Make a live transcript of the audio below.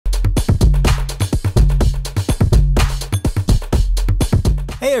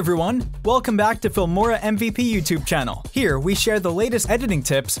everyone! Welcome back to Filmora MVP YouTube channel. Here we share the latest editing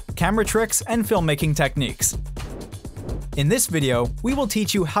tips, camera tricks, and filmmaking techniques. In this video, we will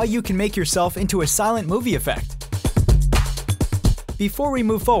teach you how you can make yourself into a silent movie effect. Before we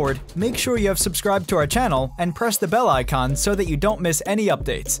move forward, make sure you have subscribed to our channel and press the bell icon so that you don't miss any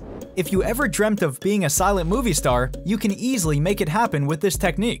updates. If you ever dreamt of being a silent movie star, you can easily make it happen with this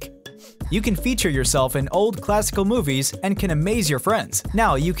technique. You can feature yourself in old classical movies and can amaze your friends.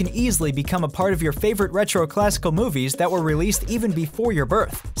 Now you can easily become a part of your favorite retro classical movies that were released even before your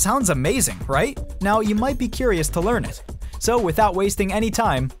birth. Sounds amazing, right? Now you might be curious to learn it. So without wasting any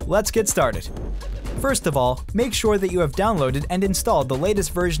time, let's get started. First of all, make sure that you have downloaded and installed the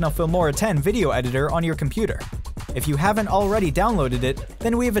latest version of Filmora 10 video editor on your computer. If you haven't already downloaded it,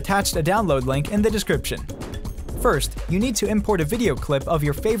 then we have attached a download link in the description. First, you need to import a video clip of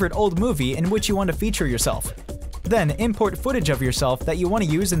your favorite old movie in which you want to feature yourself. Then import footage of yourself that you want to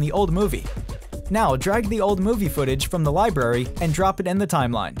use in the old movie. Now drag the old movie footage from the library and drop it in the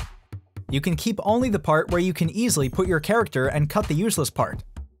timeline. You can keep only the part where you can easily put your character and cut the useless part.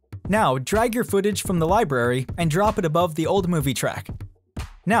 Now drag your footage from the library and drop it above the old movie track.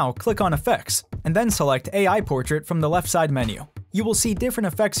 Now click on Effects, and then select AI Portrait from the left side menu. You will see different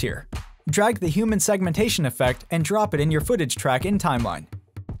effects here. Drag the human segmentation effect and drop it in your footage track in Timeline.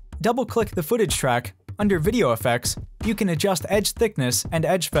 Double-click the footage track. Under Video Effects, you can adjust edge thickness and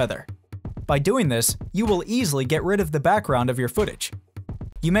edge feather. By doing this, you will easily get rid of the background of your footage.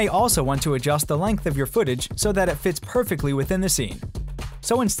 You may also want to adjust the length of your footage so that it fits perfectly within the scene.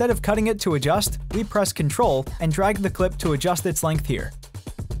 So instead of cutting it to adjust, we press Ctrl and drag the clip to adjust its length here.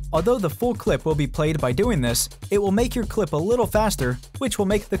 Although the full clip will be played by doing this, it will make your clip a little faster, which will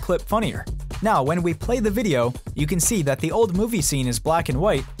make the clip funnier. Now, when we play the video, you can see that the old movie scene is black and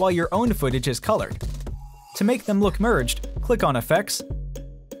white while your own footage is colored. To make them look merged, click on Effects,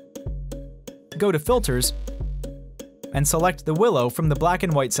 go to Filters, and select the Willow from the black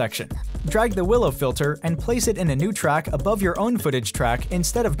and white section. Drag the Willow filter and place it in a new track above your own footage track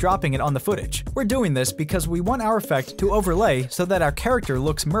instead of dropping it on the footage. We're doing this because we want our effect to overlay so that our character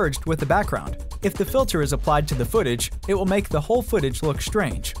looks merged with the background. If the filter is applied to the footage, it will make the whole footage look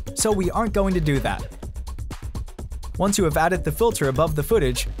strange, so we aren't going to do that. Once you have added the filter above the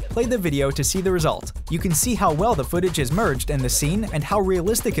footage, play the video to see the result. You can see how well the footage is merged in the scene and how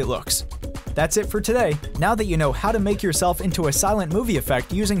realistic it looks. That's it for today. Now that you know how to make yourself into a silent movie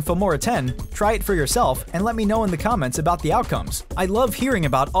effect using Filmora 10, try it for yourself and let me know in the comments about the outcomes. I love hearing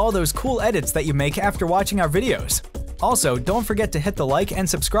about all those cool edits that you make after watching our videos. Also, don't forget to hit the like and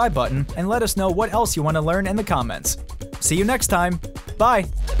subscribe button and let us know what else you want to learn in the comments. See you next time. Bye!